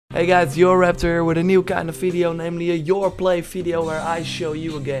Hey guys, JorRaptor here with a new kind of video, namely a JorPlay video where I show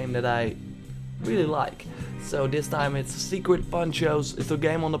you a game that I really like. So this time it's Secret Ponchos. It's a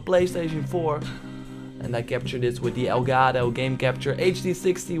game on the PlayStation 4 and I captured this with the Elgato Game Capture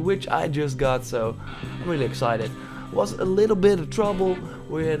HD60, which I just got, so I'm really excited. Was a little bit of trouble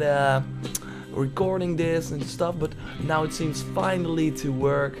with recording this and stuff, but now it seems finally to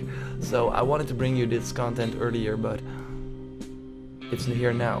work. So I wanted to bring you this content earlier, but it's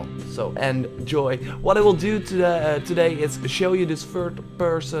here now, so enjoy. What I will do today is show you this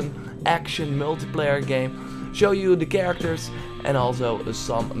third-person action multiplayer game, show you the characters and also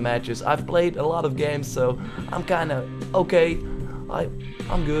some matches. I've played a lot of games, so I'm kind of okay.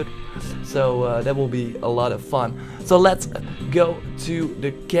 I'm good, so that will be a lot of fun. So let's go to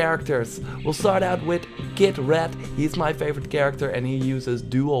the characters. We'll start out with Kid Red. He's my favorite character and he uses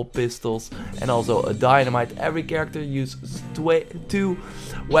dual pistols and also a dynamite. Every character uses two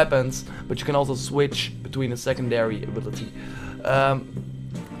weapons, but you can also switch between a secondary ability.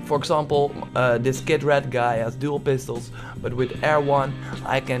 For example, this Kid Red guy has dual pistols, but with R1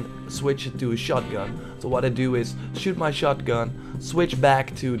 I can switch it to a shotgun. So what I do is shoot my shotgun, switch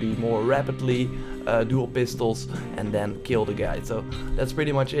back to the more rapidly dual pistols and then kill the guy. So that's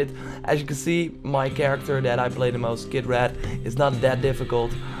pretty much it. As you can see, my character that I play the most, Kid Red, is not that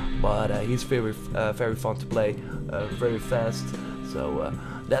difficult, but he's very fun to play, very fast. So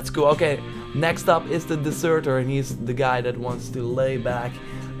that's cool. Okay, next up is the Deserter, and he's the guy that wants to lay back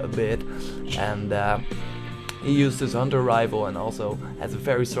a bit, and he used his hunter rifle and also has a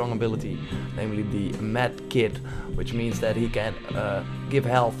very strong ability, namely the Med Kit, which means that he can give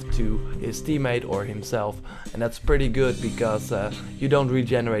health to his teammate or himself, and that's pretty good because you don't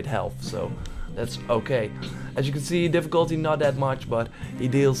regenerate health, so that's okay. As you can see, difficulty not that much, but he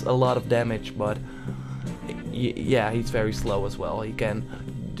deals a lot of damage, but yeah, he's very slow as well. He can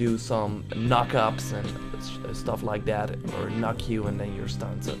do some knock-ups and stuff like that, or knock you and then you're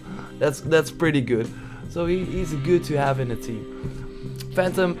stunned, so that's pretty good. So he's good to have in the team.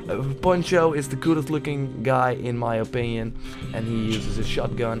 Phantom Poncho is the coolest looking guy in my opinion, and he uses a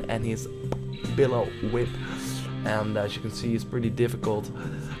shotgun and his billow whip, and as you can see he's pretty difficult,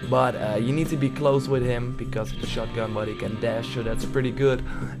 but you need to be close with him because of the shotgun, but he can dash, so that's pretty good,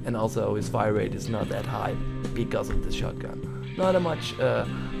 and also his fire rate is not that high because of the shotgun. Not a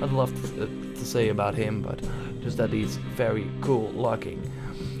lot to say about him, but just that he's very cool looking.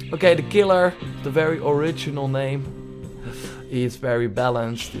 Okay, the Killer, the very original name. He is very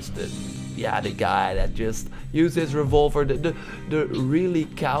balanced. He's the guy that just uses revolver, the really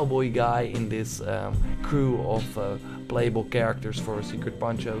cowboy guy in this crew of playable characters for Secret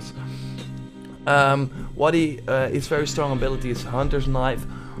Ponchos. His very strong ability is Hunter's Knife,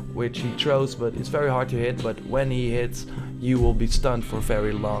 which he throws, but it's very hard to hit, but when he hits you will be stunned for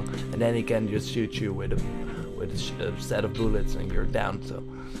very long, and then he can just shoot you with a set of bullets and you're down. So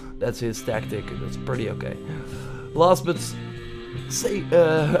that's his tactic. That's pretty okay. Last but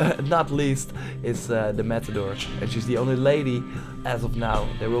not least is the Matador, and she's the only lady as of now.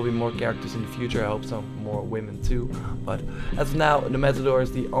 There will be more characters in the future, I hope some more women too, but as of now the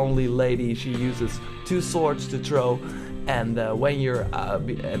is the only lady. She uses two swords to throw, and when you're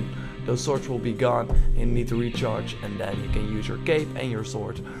those swords will be gone and you need to recharge, and then you can use your cape and your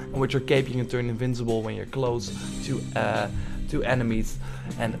sword, and with your cape you can turn invincible when you're close to enemies,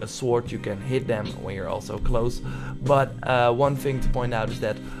 and a sword you can hit them when you're also close. But one thing to point out is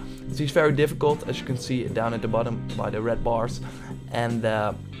that she's very difficult, as you can see down at the bottom by the red bars, and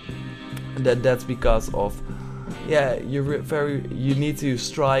that's because of you need to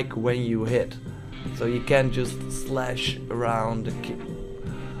strike when you hit, so you can't just slash around.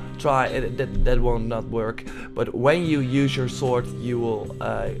 That won't not work, but when you use your sword you will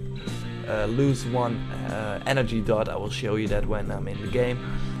lose one energy dot. I will show you that when I'm in the game,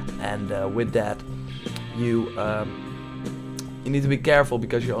 and with that you need to be careful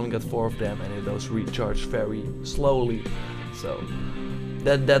because you only got 4 of them and those recharge very slowly. So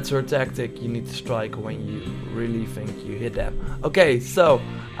that's her tactic. You need to strike when you really think you hit them. Okay, so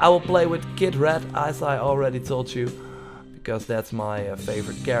I will play with Kid Red, as I already told you, because that's my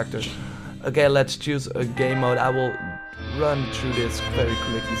favorite character. Okay, let's choose a game mode. I will run through this very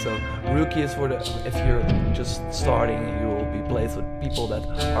quickly. So rookie is for if you're just starting, you will be placed with people that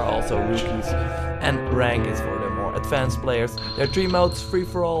are also rookies, and rank is for the more advanced players. There are 3 modes. Free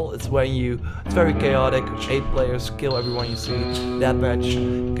for all, it's it's very chaotic. 8 players, kill everyone you see. Deathmatch,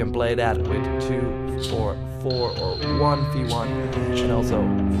 you can play that with 2, 4, 4 or 1v1, and also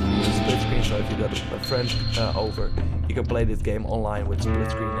split screen. So if you got a friend over, you can play this game online with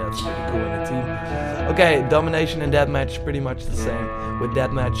split screen. That's pretty cool in the team. Okay, domination and deathmatch pretty much the same. With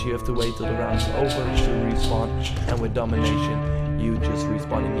deathmatch you have to wait till the round's over to respawn, and with domination you just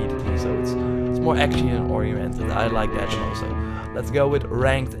respawn immediately. So it's more action oriented. I like that also. Let's go with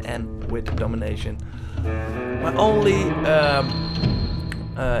ranked and with domination. My only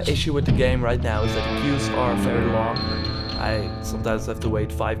issue with the game right now is that the queues are very long. I sometimes have to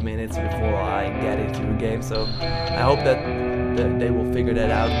wait 5 minutes before I get into the game, so I hope that they will figure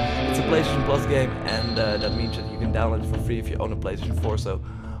that out. It's a PlayStation Plus game, and that means that you can download it for free if you own a PlayStation 4. So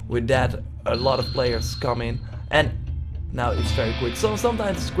with that, a lot of players come in, and now it's very quick. So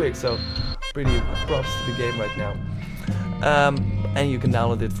sometimes it's quick, so pretty props to the game right now. And you can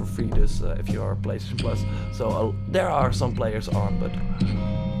download it for free, dus if you are PlayStation Plus. So there are some players on, but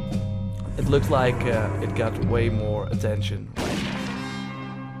it looks like it got way more attention.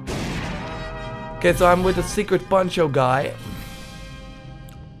 Okay, so I'm with the secret Poncho guy.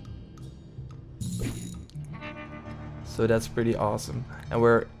 So that's pretty awesome. And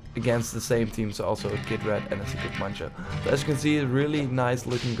we're against the same team, so also a Kid Red and a secret Poncho. So as you can see, really nice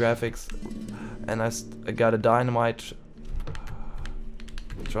looking graphics. And I got a dynamite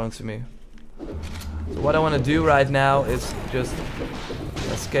thrown to me. So what I want to do right now is just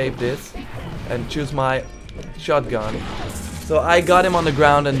escape this and choose my shotgun. So I got him on the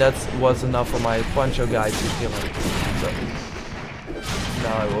ground, and that was enough for my Poncho guy to kill him. So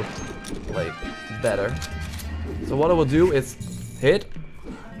now I will play better. So what I will do is hit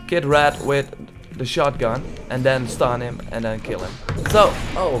Kid Red with the shotgun and then stun him and then kill him. So,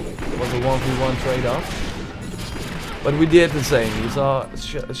 oh, it was a 1v1 trade-off. But we did the same. You saw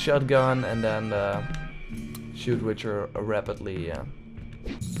a shotgun and then shoot with your rapidly.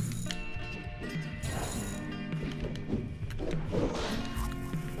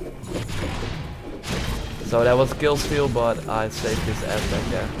 So that was kill steal, but I saved his ass back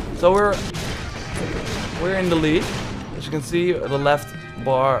there. So we're in the lead. As you can see, the left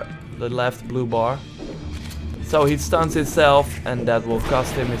bar, the left blue bar. So he stuns himself, and that will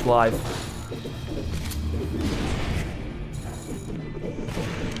cost him his life.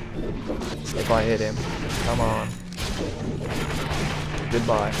 If I hit him, come on.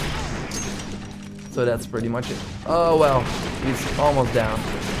 Goodbye. So that's pretty much it. Oh well, he's almost down.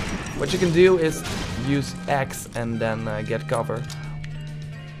 What you can do is use X and then get cover.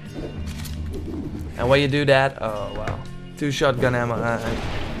 And when you do that, oh wow, 2 shotgun ammo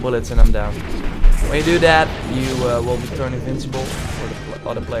bullets and I'm down. When you do that, you will turn invincible for the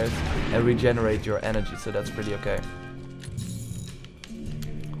other players and regenerate your energy, so that's pretty okay.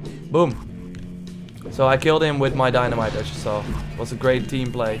 Boom. So I killed him with my dynamite, as you saw. It was a great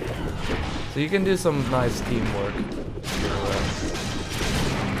team play. So you can do some nice teamwork if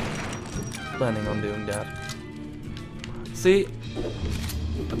you're planning on doing that. See,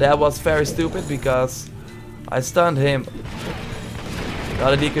 that was very stupid because I stunned him.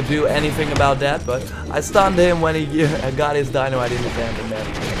 Not that he could do anything about that, but I stunned him when he got his dynamite in his hand,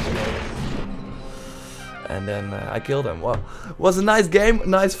 and then I killed him. Well, it was a nice game,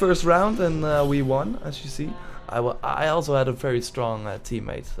 nice first round, and we won, as you see. I also had a very strong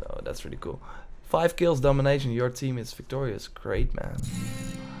teammate, so that's really cool. 5 kills, domination, your team is victorious. Great, man.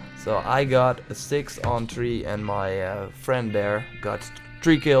 So I got a 6-on-3, and my friend there got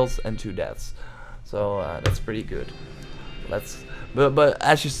 3 kills and 2 deaths. So that's pretty good. But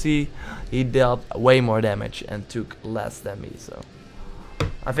as you see, he dealt way more damage and took less than me. So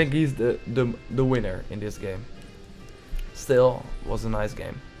I think he's the winner in this game. Still, was a nice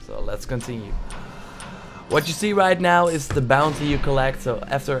game. So let's continue. What you see right now is the bounty you collect. So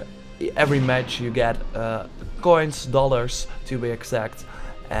after every match you get coins, dollars to be exact,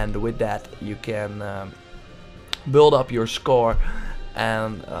 and with that you can build up your score.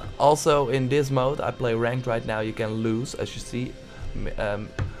 And also in this mode, I play ranked right now, you can lose, as you see,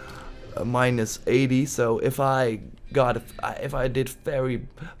 minus 80. So if I did very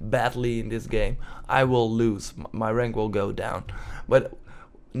badly in this game, I will lose. My rank will go down. But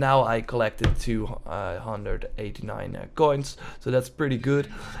now I collected 289 coins, so that's pretty good.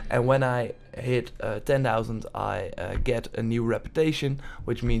 And when I hit 10,000, I get a new reputation,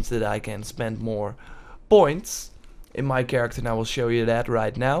 which means that I can spend more points in my character, and I will show you that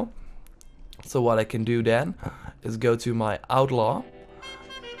right now. So what I can do then is go to my outlaw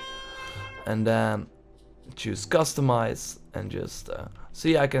and then choose customize and just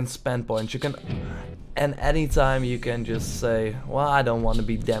see, I can spend points. You can, and anytime you can just say, well, I don't want to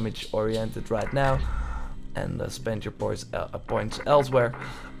be damage oriented right now, and spend your points elsewhere.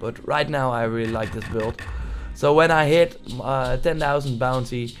 But right now I really like this build. So when I hit 10,000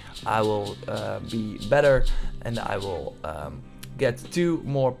 bounty, I will be better, and I will get 2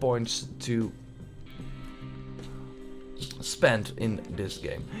 more points to spend in this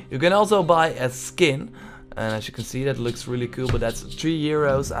game. You can also buy a skin, and as you can see, that looks really cool, but that's 3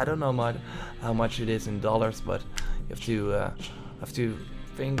 euros. I don't know how much it is in dollars, but you have to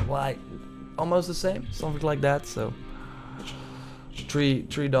think like almost the same, something like that. So $3,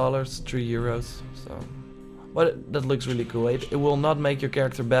 3 euros. So, but that looks really cool. It will not make your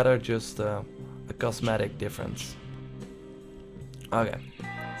character better, just a cosmetic difference. Okay,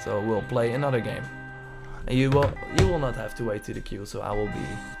 so we'll play another game. And you will not have to wait to the queue, so I will be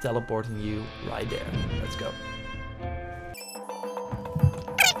teleporting you right there. Let's go.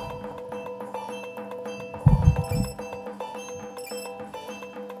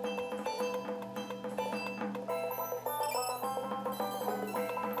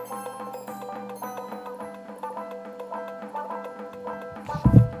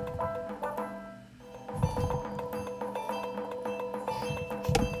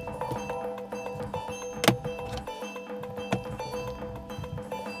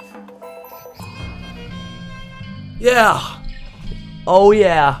 Yeah! Oh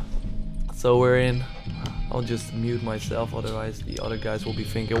yeah! So we're in. I'll just mute myself, otherwise the other guys will be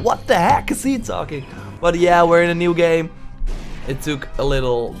thinking, what the heck is he talking? But yeah, we're in a new game. It took a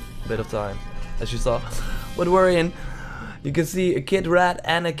little bit of time, as you saw. But we're in. You can see a kid rat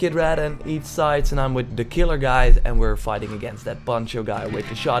and a kid rat on each side, and I'm with the killer guys, and we're fighting against that Poncho guy with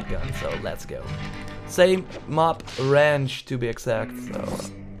the shotgun. So let's go. Same map range to be exact. So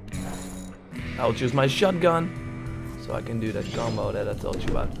I'll choose my shotgun, so I can do that combo that I told you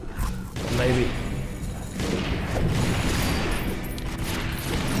about. Maybe.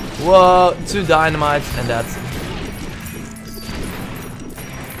 Whoa, 2 dynamites, and that's it.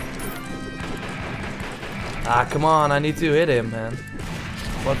 Ah, come on, I need to hit him, man.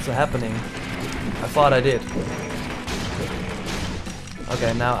 What's happening? I thought I did.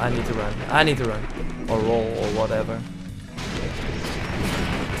 Okay, now I need to run. I need to run. Or roll, or whatever.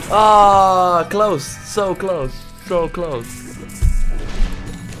 Ah, close. So close. So close.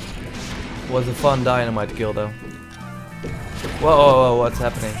 Was a fun dynamite kill though. Whoa, whoa, whoa, what's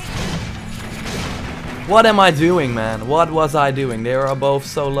happening? What am I doing, man? What was I doing? They are both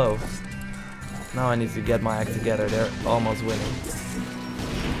so low. Now I need to get my act together. They're almost winning.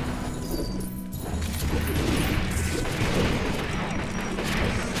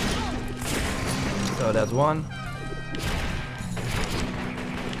 So that's one.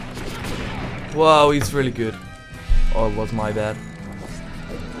 Whoa, he's really good. Oh, it was my bad.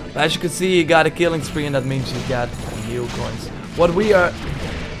 As you can see, he got a killing spree, and that means he got heal coins. What we're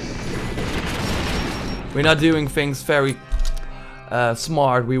not doing things very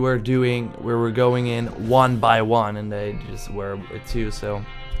smart. We were going in 1 by 1, and they just were 2, so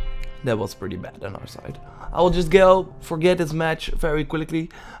that was pretty bad on our side. I will just go forget this match very quickly.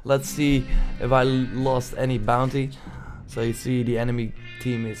 Let's see if I lost any bounty. So you see the enemy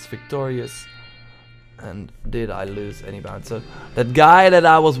team is victorious. And did I lose any bounty? So that guy that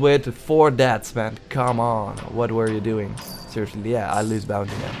I was with, 4 deaths, man. Come on, what were you doing? Seriously, yeah, I lose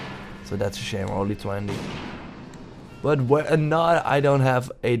bounty now. So that's a shame, only 20. But not, I don't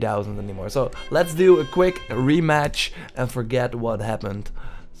have 8,000 anymore. So let's do a quick rematch and forget what happened.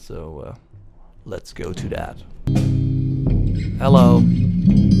 So let's go to that. Hello.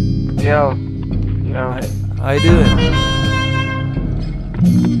 Yo. Yo. How you doing?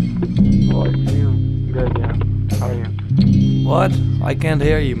 Oh, it's you. Good, yeah. How are you? What? I can't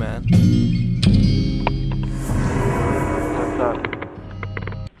hear you, man. What's up?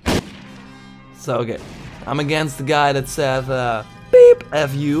 So, okay. I'm against the guy that said, beep,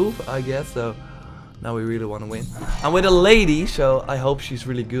 F you, I guess. So, now we really want to win. I'm with a lady, so I hope she's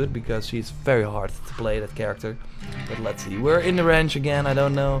really good, because she's very hard to play, that character. But let's see. We're in the ranch again. I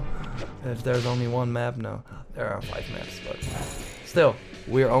don't know if there's only 1 map. No, there are 5 maps, but still.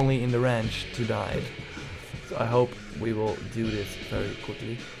 We're only in the ranch tonight, so I hope we will do this very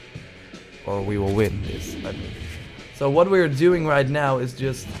quickly, or we will win this, I mean. So what we're doing right now is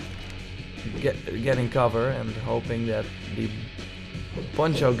just getting cover and hoping that the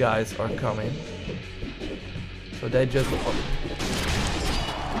Poncho guys are coming. So they just...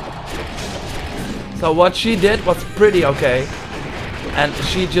 So what she did was pretty okay. And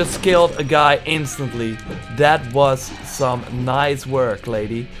she just killed a guy instantly. That was some nice work,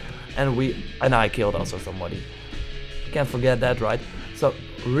 lady. And I killed also somebody. Can't forget that, right? So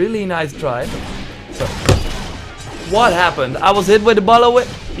really nice try. So what happened? I was hit with the ball away.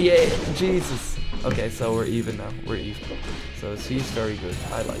 Yeah, Jesus. Okay, so we're even now. We're even. So she's very good.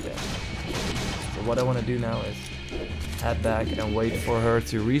 I like that. So So what I want to do now is head back and wait for her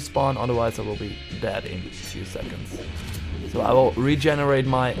to respawn, otherwise I will be dead in a few seconds. So I will regenerate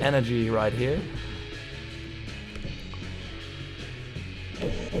my energy right here.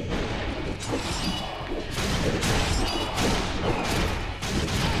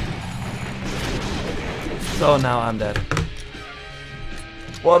 So now I'm dead.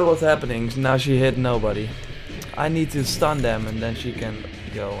 What was happening? Now she hit nobody. I need to stun them and then she can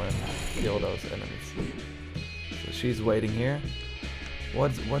go and kill those enemies. So she's waiting here.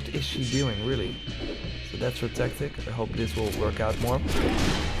 What is she doing really? So that's her tactic. I hope this will work out more.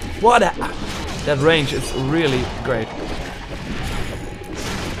 What? That range is really great.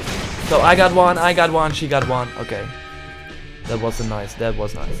 So I got one, she got one. Okay. That was nice.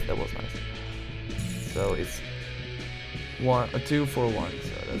 So it's 2 for 1,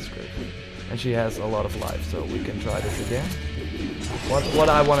 so that's great. And she has a lot of life, so we can try this again. What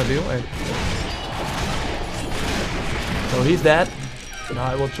I want to do. So he's dead. Now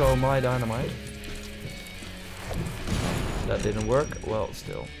I will throw my dynamite. That didn't work. Well,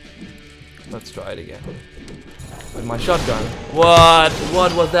 still. Let's try it again. With my shotgun. What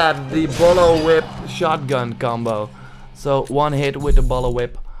was that? The bolo whip shotgun combo. So one hit with the bolo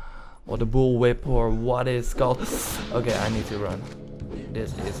whip. Or the bull whip, or what it's called. Okay, I need to run.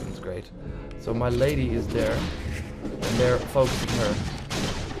 This isn't great. So my lady is there, and they're focusing her.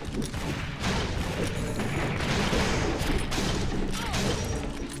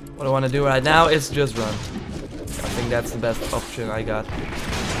 What I want to do right now is just run. I think that's the best option I got.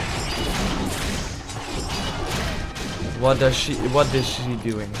 What is she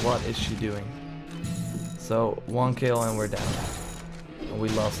doing? What is she doing? So 1 kill and we're down. We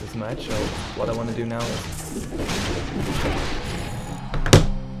lost this match, so what I want to do now is...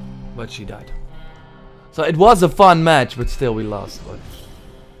 But she died. So it was a fun match, but still we lost. But...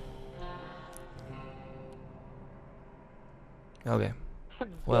 Okay.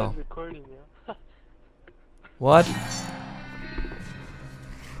 Well. What?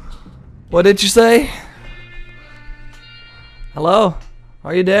 What did you say? Hello?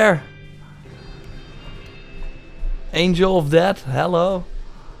 Are you there? Angel of Death, hello.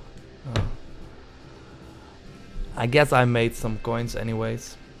 Oh. I guess I made some coins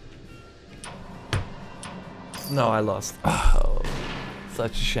anyways. No, I lost. Oh,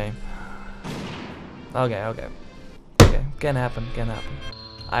 such a shame. Okay. Can happen.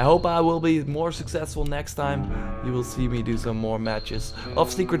 I hope I will be more successful next time. You will see me do some more matches of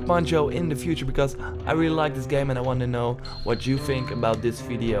Secret Poncho in the future, because I really like this game and I want to know what you think about this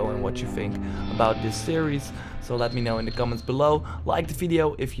video and what you think about this series. So let me know in the comments below. Like the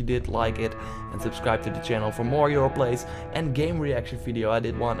video if you did like it, and subscribe to the channel for more JorPlays and game reaction video. I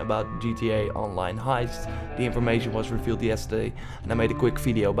did one about GTA Online Heist. The information was revealed yesterday and I made a quick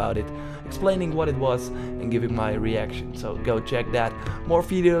video about it, explaining what it was and giving my reaction. So go check that. More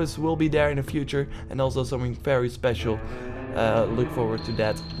videos will be there in the future, and also something very special. Look forward to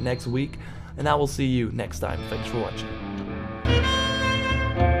that next week, and I will see you next time. Thanks for watching.